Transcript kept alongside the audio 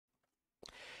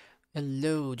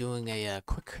Hello, doing a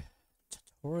quick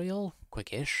tutorial,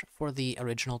 quickish, for the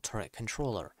original turret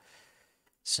controller.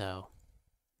 So,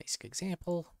 basic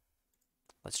example,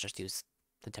 let's just use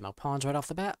the demo pawns right off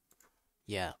the bat.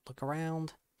 Yeah, look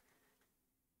around.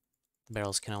 The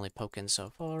barrels can only poke in so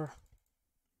far.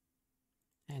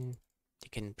 And you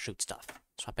can shoot stuff.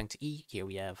 Swapping to E, here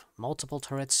we have multiple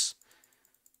turrets,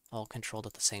 all controlled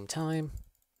at the same time,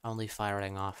 only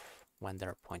firing off when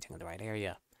they're pointing in the right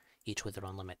area, each with their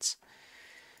own limits.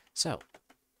 So,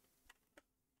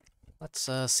 let's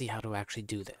see how to actually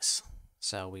do this.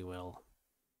 So we will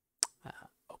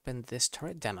open this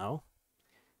turret demo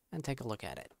and take a look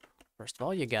at it. First of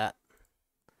all, you got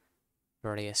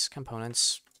various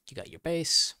components. You got your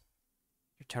base,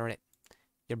 your turret,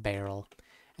 your barrel,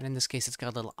 and in this case it's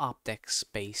got a little optics,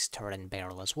 base, turret, and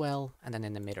barrel as well. And then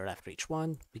in the middle after each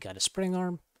one, we got a spring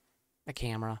arm, a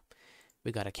camera,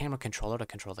 we got a camera controller to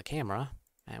control the camera,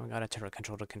 and we got a turret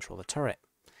controller to control the turret.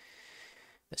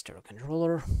 This turret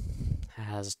controller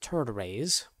has turret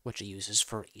arrays, which it uses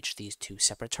for each of these two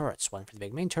separate turrets. One for the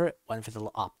big main turret, one for the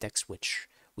little optics, which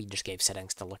we just gave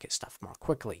settings to look at stuff more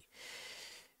quickly.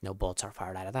 No bullets are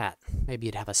fired out of that. Maybe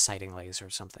you'd have a sighting laser or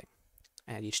something.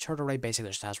 And each turret array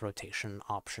basically just has rotation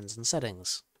options and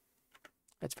settings.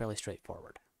 It's fairly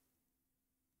straightforward.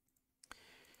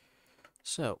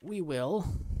 So we will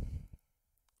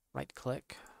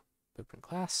right-click, blueprint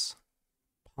class,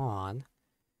 pawn,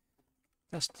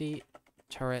 dusty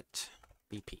turret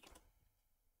BP.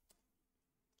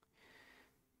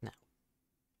 Now,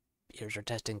 here's our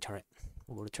testing turret.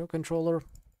 We'll go to turret controller,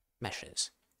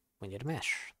 meshes. We need a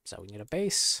mesh. So we need a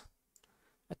base,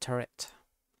 a turret,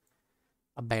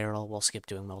 a barrel. We'll skip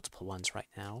doing multiple ones right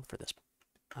now for this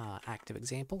active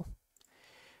example.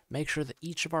 Make sure that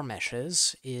each of our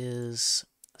meshes is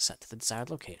set to the desired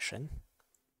location.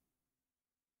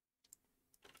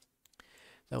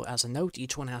 Though, as a note,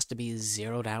 each one has to be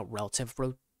zeroed out relative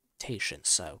rotation.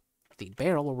 So the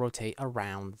barrel will rotate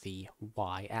around the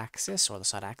y-axis or the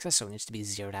side axis, so it needs to be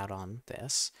zeroed out on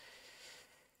this.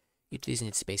 Each of these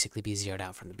needs to basically be zeroed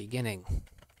out from the beginning.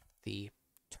 The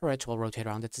turret will rotate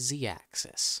around its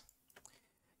z-axis.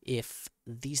 If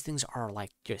these things are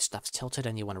like your stuff's tilted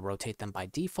and you want to rotate them by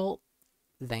default,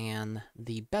 then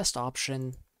the best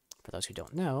option, for those who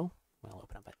don't know, we'll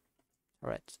open up a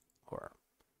turret, or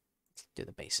let's do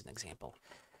the base as an example.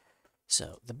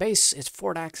 So the base, its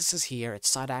forward axis is here, its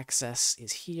side axis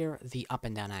is here, the up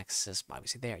and down axis is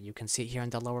obviously there. You can see it here in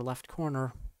the lower left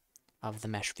corner of the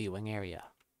mesh viewing area.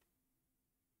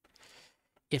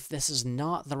 If this is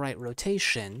not the right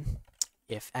rotation,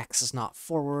 if X is not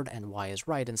forward and Y is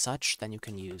right and such, then you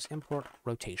can use import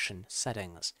rotation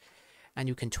settings. And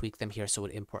you can tweak them here so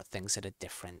it import things at a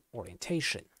different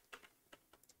orientation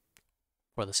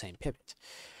for the same pivot.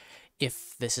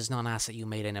 If this is not an asset you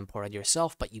made and imported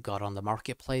yourself, but you got on the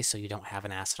marketplace, so you don't have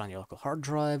an asset on your local hard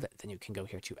drive, then you can go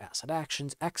here to Asset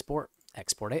Actions, Export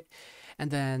it,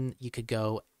 and then you could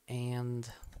go and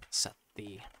set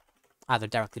the, either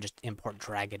directly just import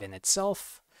drag it in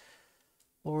itself,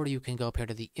 or you can go up here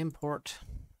to the import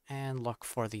and look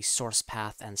for the source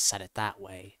path and set it that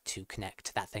way to connect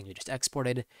to that thing you just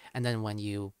exported. And then when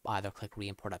you either click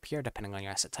re-import up here, depending on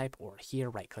your asset type, or here,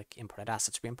 right-click imported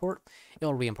assets re-import,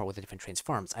 it'll re-import with the different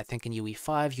transforms. I think in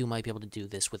UE5 you might be able to do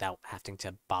this without having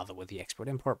to bother with the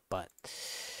export-import, but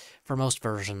for most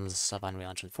versions of Unreal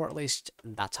Engine 4 at least,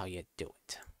 that's how you do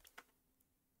it.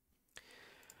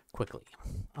 Quickly.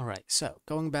 Alright, so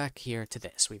going back here to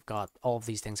this, we've got all of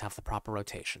these things have the proper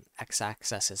rotation.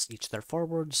 X-axis is each their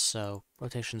forwards, so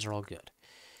rotations are all good.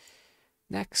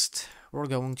 Next, we're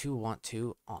going to want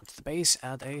to, onto the base,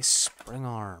 add a spring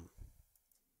arm.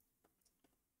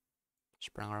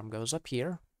 Spring arm goes up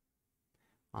here.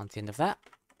 On the end of that,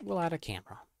 we'll add a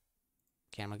camera.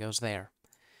 Camera goes there.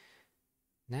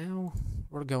 Now,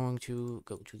 we're going to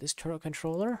go to this turret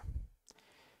controller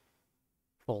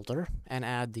folder and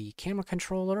add the camera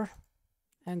controller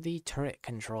and the turret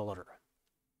controller.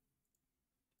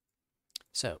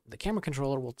 So the camera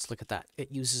controller, let's look at that.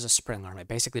 It uses a spring arm. It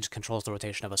basically just controls the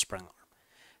rotation of a spring arm.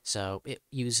 So it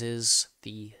uses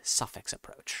the suffix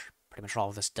approach. Pretty much all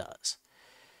of this does.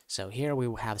 So here we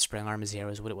will have spring arm 0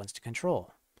 is what it wants to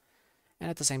control. And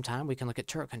at the same time, we can look at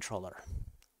turret controller.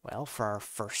 Well, for our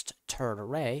first turret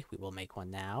array, we will make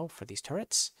one now for these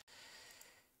turrets.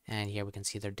 And here we can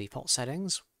see their default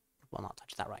settings. We'll not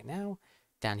touch that right now.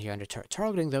 Down here under turret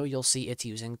targeting, though, you'll see it's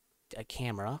using a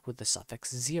camera with the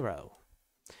suffix 0.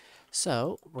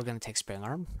 So we're going to take spring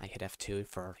arm. I hit F2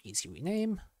 for easy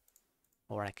rename.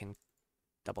 Or I can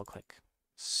double-click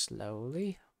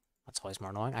slowly. That's always more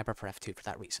annoying. I prefer F2 for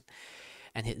that reason.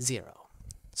 And hit 0.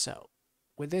 So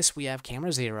with this, we have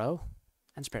camera 0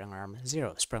 and spring arm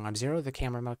 0. Spring arm 0, the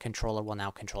camera controller will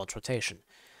now control its rotation.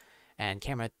 And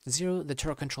camera 0, the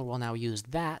turret controller will now use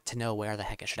that to know where the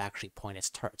heck it should actually point its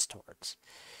turrets towards.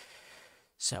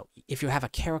 So, if you have a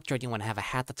character and you want to have a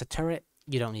hat that's a turret,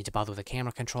 you don't need to bother with the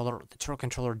camera controller. The turret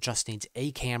controller just needs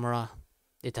a camera.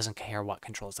 It doesn't care what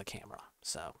controls the camera.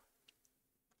 So,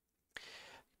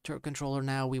 turret controller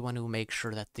now, we want to make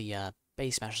sure that the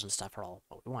base meshes and stuff are all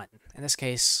what we want. In this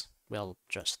case, we'll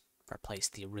just replace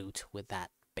the root with that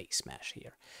base mesh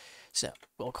here. So,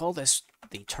 we'll call this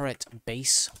the turret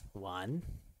base 1.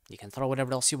 You can throw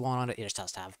whatever else you want on it. It just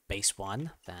has to have base 1,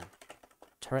 then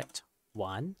turret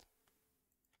 1,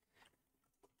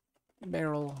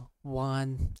 barrel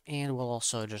 1, and we'll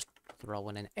also just throw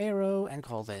in an arrow and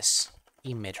call this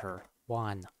emitter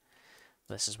 1.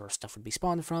 This is where stuff would be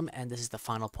spawned from, and this is the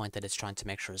final point that it's trying to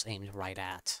make sure is aimed right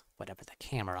at whatever the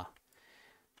camera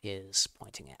is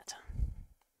pointing at.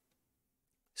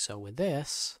 So with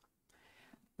this,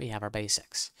 we have our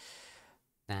basics.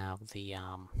 Now the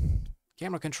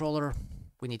camera controller,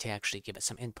 we need to actually give it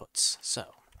some inputs. So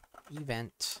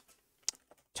event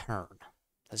turn.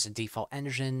 As a default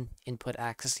engine input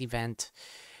access event.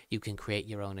 You can create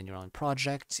your own in your own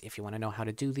project. If you want to know how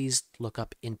to do these, look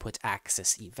up input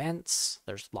access events.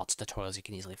 There's lots of tutorials you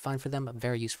can easily find for them.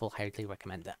 Very useful, highly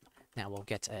recommend them. Now we'll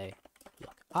get a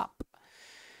look up.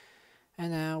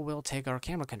 And now we'll take our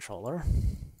camera controller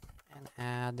and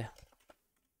add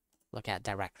look at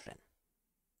direction.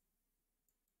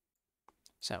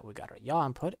 So we got our yaw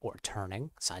input, or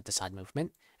turning, side-to-side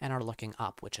movement, and our looking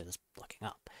up, which is looking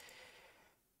up.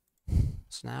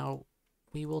 So now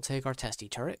we will take our testy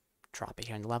turret, drop it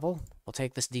here in the level. We'll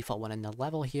take this default one in the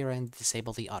level here and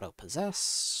disable the auto-possess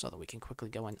so that we can quickly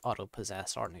go and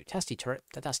auto-possess our new testy turret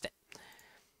to test it.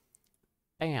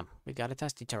 Bam, we got a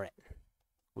testy turret.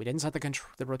 We didn't set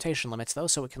the rotation limits though,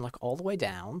 so it can look all the way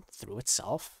down through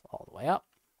itself, all the way up,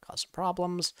 cause some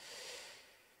problems,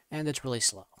 and it's really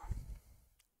slow.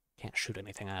 Can't shoot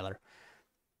anything either.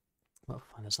 What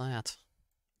fun is that?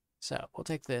 So we'll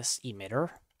take this emitter,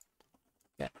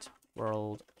 get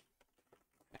world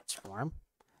transform,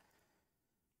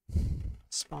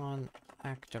 spawn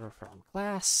actor from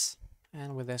class,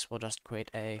 and with this we'll just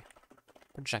create a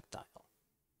projectile.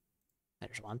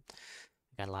 There's one.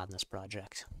 Got a lot in this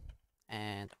project.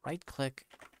 And right click,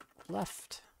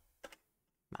 left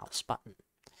mouse button.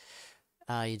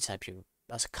 You decide to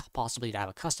possibly to have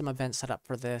a custom event set up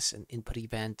for this, an input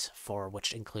event for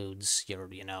which includes your,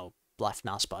 left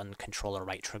mouse button, controller,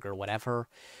 right trigger, whatever.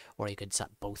 Or you could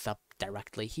set both up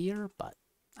directly here, but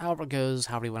however it goes,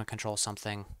 however you want to control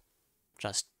something,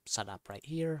 just set up right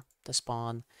here to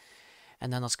spawn.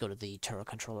 And then let's go to the turret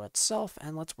controller itself,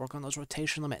 and let's work on those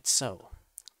rotation limits. So,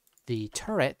 the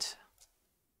turret...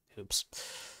 Oops.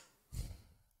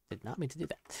 Did not mean to do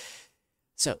that.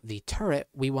 So, the turret,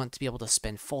 we want to be able to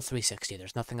spin full 360.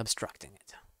 There's nothing obstructing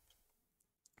it.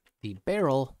 The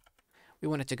barrel, we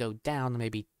want it to go down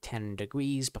maybe 10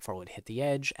 degrees before it would hit the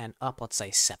edge, and up, let's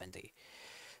say, 70.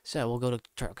 So, we'll go to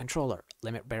turret controller.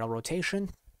 Limit barrel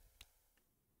rotation.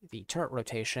 The turret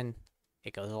rotation...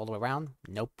 It goes all the way around.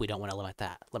 Nope, we don't want to limit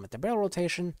that. Limit the barrel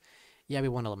rotation. Yeah, we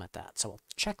want to limit that. So we'll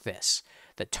check this.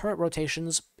 The turret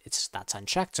rotations, that's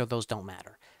unchecked, so those don't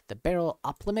matter. The barrel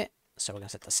up limit, so we're going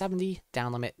to set to 70.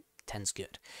 Down limit, 10's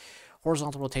good.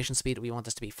 Horizontal rotation speed, we want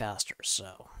this to be faster,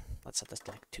 so let's set this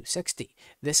to like 260.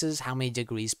 This is how many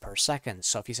degrees per second.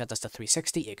 So if you set this to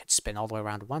 360, it could spin all the way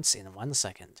around once in 1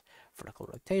 second. Vertical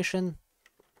rotation,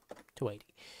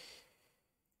 280.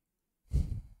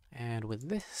 And with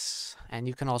this, and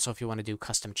you can also, if you want to do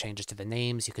custom changes to the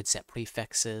names, you could set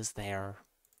prefixes there,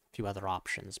 a few other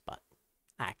options, but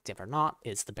active or not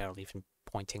is the barrel even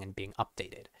pointing and being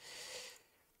updated.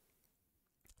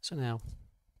 So now,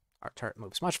 our turret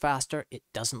moves much faster. It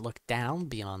doesn't look down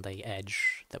beyond the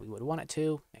edge that we would want it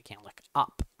to. It can't look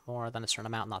up more than a certain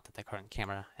amount, not that the current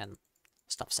camera and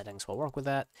stuff settings will work with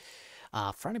that.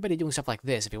 For anybody doing stuff like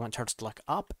this, if you want turrets to look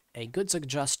up, a good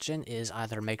suggestion is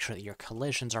either make sure that your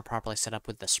collisions are properly set up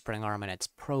with the spring arm and its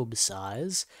probe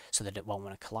size, so that it won't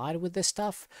want to collide with this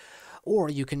stuff, or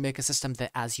you can make a system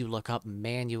that as you look up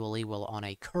manually will, on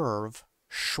a curve,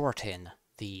 shorten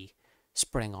the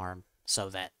spring arm, so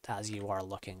that as you are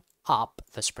looking up,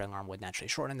 the spring arm would naturally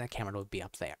shorten and the camera would be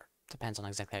up there. Depends on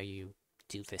exactly how you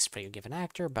do this for your given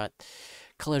actor, but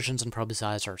collisions and probe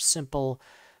size are simple.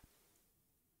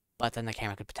 But then the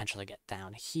camera could potentially get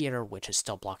down here, which is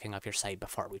still blocking up your sight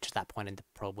before it reaches that point, and the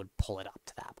probe would pull it up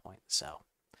to that point. So,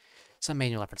 some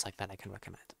manual efforts like that I can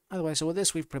recommend. Otherwise, so with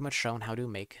this, we've pretty much shown how to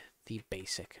make the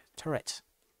basic turret.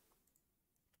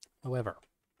 However,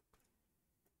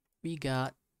 we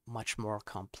got much more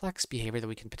complex behavior that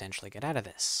we can potentially get out of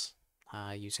this.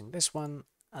 Using this one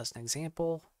as an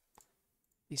example,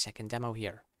 the second demo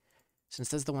here. Since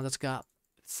this is the one that's got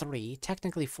 3,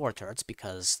 technically 4 turrets,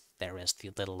 because there is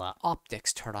the little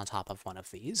optics turret on top of one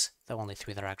of these, though only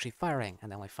 3 that are actually firing,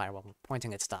 and they only fire when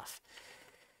pointing at stuff.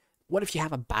 What if you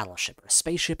have a battleship or a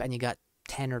spaceship and you got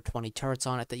 10 or 20 turrets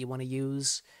on it that you want to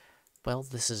use? Well,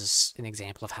 this is an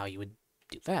example of how you would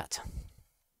do that.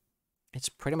 It's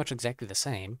pretty much exactly the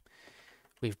same.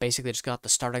 We've basically just got the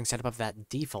starting setup of that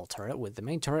default turret with the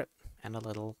main turret and a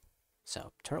little...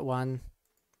 So, turret 1,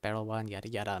 barrel 1, yada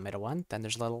yada, emitter 1. Then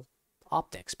there's little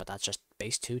optics, but that's just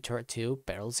base 2, turret 2,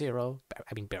 barrel 0,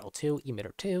 barrel 2,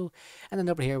 emitter 2. And then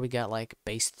over here we got like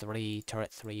base 3,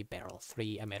 turret 3, barrel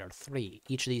 3, emitter 3.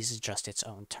 Each of these is just its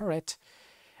own turret.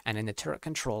 And in the turret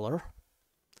controller,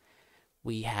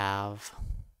 we have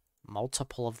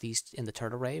multiple of these in the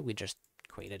turret array. We just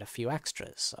created a few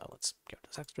extras, so let's get rid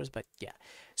of those extras, but yeah.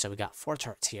 So we got 4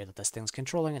 turrets here that this thing's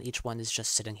controlling, and each one is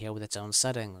just sitting here with its own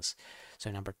settings.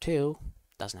 So number 2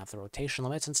 doesn't have the rotation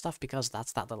limits and stuff because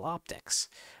that's that little optics.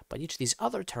 But each of these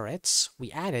other turrets,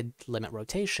 we added limit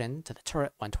rotation to the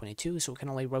turret 122, so it can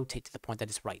only rotate to the point that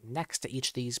is right next to each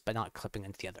of these, but not clipping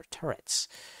into the other turrets.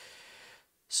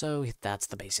 So that's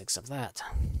the basics of that.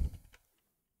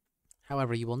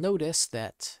 However, you will notice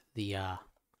that the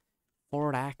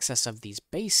forward axis of these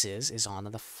bases is on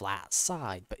the flat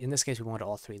side, but in this case we want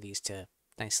all 3 of these to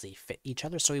nicely fit each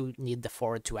other, so we need the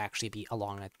forward to actually be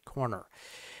along a corner.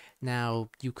 Now,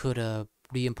 you could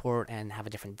re-import and have a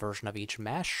different version of each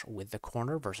mesh with the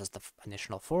corner versus the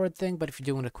initial forward thing, but if you're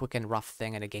doing a quick and rough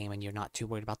thing in a game and you're not too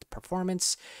worried about the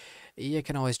performance, you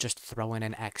can always just throw in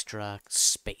an extra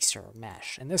spacer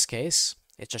mesh. In this case,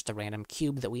 it's just a random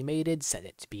cube that we mated, set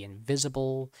it to be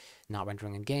invisible, not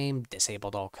rendering in game,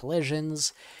 disabled all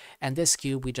collisions, and this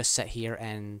cube we just set here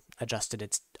and adjusted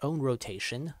its own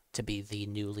rotation to be the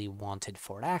newly wanted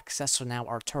forward axis, so now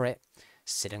our turret,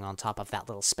 sitting on top of that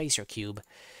little spacer cube,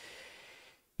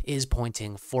 is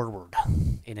pointing forward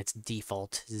in its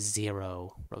default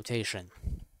 0 rotation.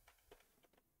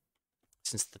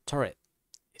 Since the turret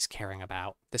is caring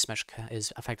about, this mesh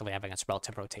is effectively having its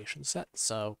relative rotation set,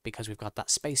 so because we've got that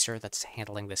spacer that's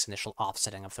handling this initial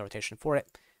offsetting of the rotation for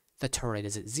it, the turret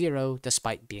is at 0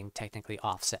 despite being technically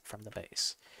offset from the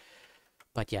base.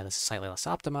 But yeah, this is slightly less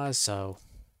optimized, so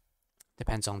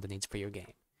depends on the needs for your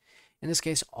game. In this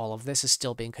case, all of this is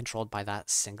still being controlled by that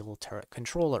single turret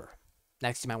controller.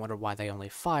 Next, you might wonder why they only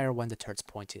fire when the turret's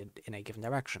pointed in a given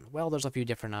direction. Well, there's a few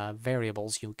different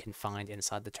variables you can find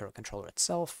inside the turret controller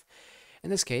itself. In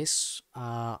this case,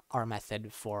 our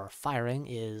method for firing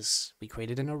is we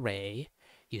created an array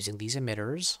using these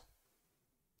emitters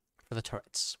for the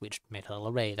turrets. We just made a little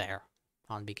array there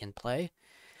on begin play.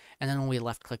 And then when we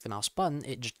left-click the mouse button,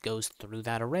 it just goes through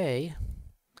that array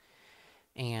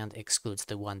and excludes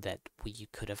the one that we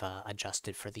could have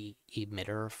adjusted for the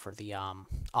emitter for the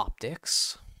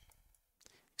optics.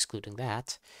 Excluding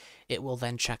that, it will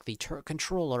then check the turret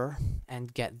controller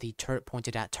and get the turret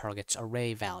pointed at target's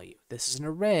array value. This is an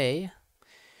array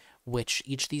which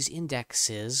each of these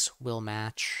indexes will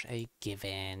match a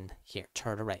given, here,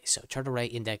 turret array. So turret array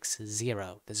index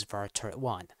 0, this is for our turret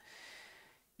 1.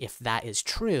 If that is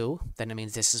true, then it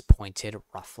means this is pointed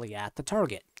roughly at the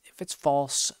target. If it's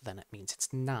false, then it means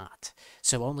it's not.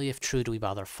 So only if true do we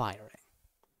bother firing.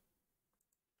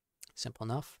 Simple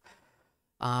enough.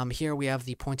 Here we have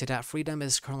the pointed at freedom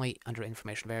is currently under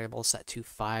information variable set to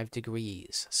 5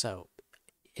 degrees. So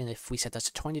if we set this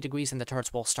to 20 degrees, then the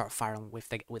turrets will start firing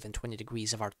within 20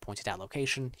 degrees of our pointed at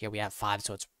location. Here we have 5,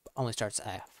 so it only starts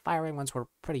firing once we're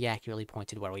pretty accurately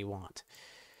pointed where we want.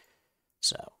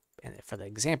 So, and for the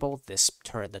example, this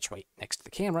turret that's right next to the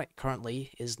camera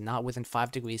currently is not within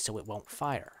 5 degrees, so it won't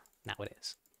fire. Now it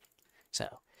is.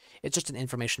 So, it's just an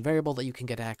information variable that you can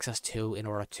get access to in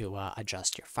order to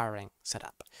adjust your firing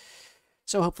setup.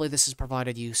 So hopefully this has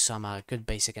provided you some good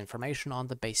basic information on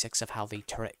the basics of how the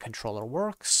turret controller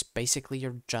works. Basically,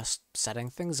 you're just setting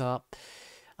things up,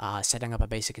 setting up a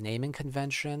basic naming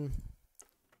convention,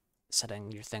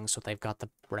 setting your things so they've got the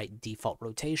right default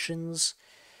rotations,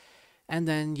 and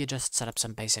then you just set up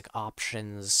some basic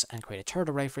options and create a turret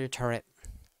array for your turret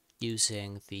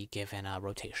using the given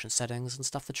rotation settings and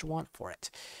stuff that you want for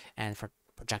it. And for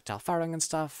projectile firing and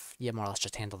stuff, you more or less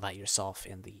just handle that yourself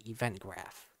in the event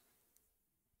graph.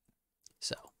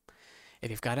 So,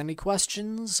 if you've got any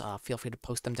questions, feel free to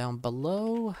post them down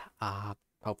below.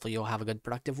 Hopefully you'll have a good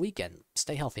productive weekend.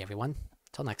 Stay healthy, everyone.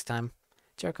 Till next time,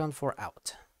 Jerkon4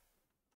 out.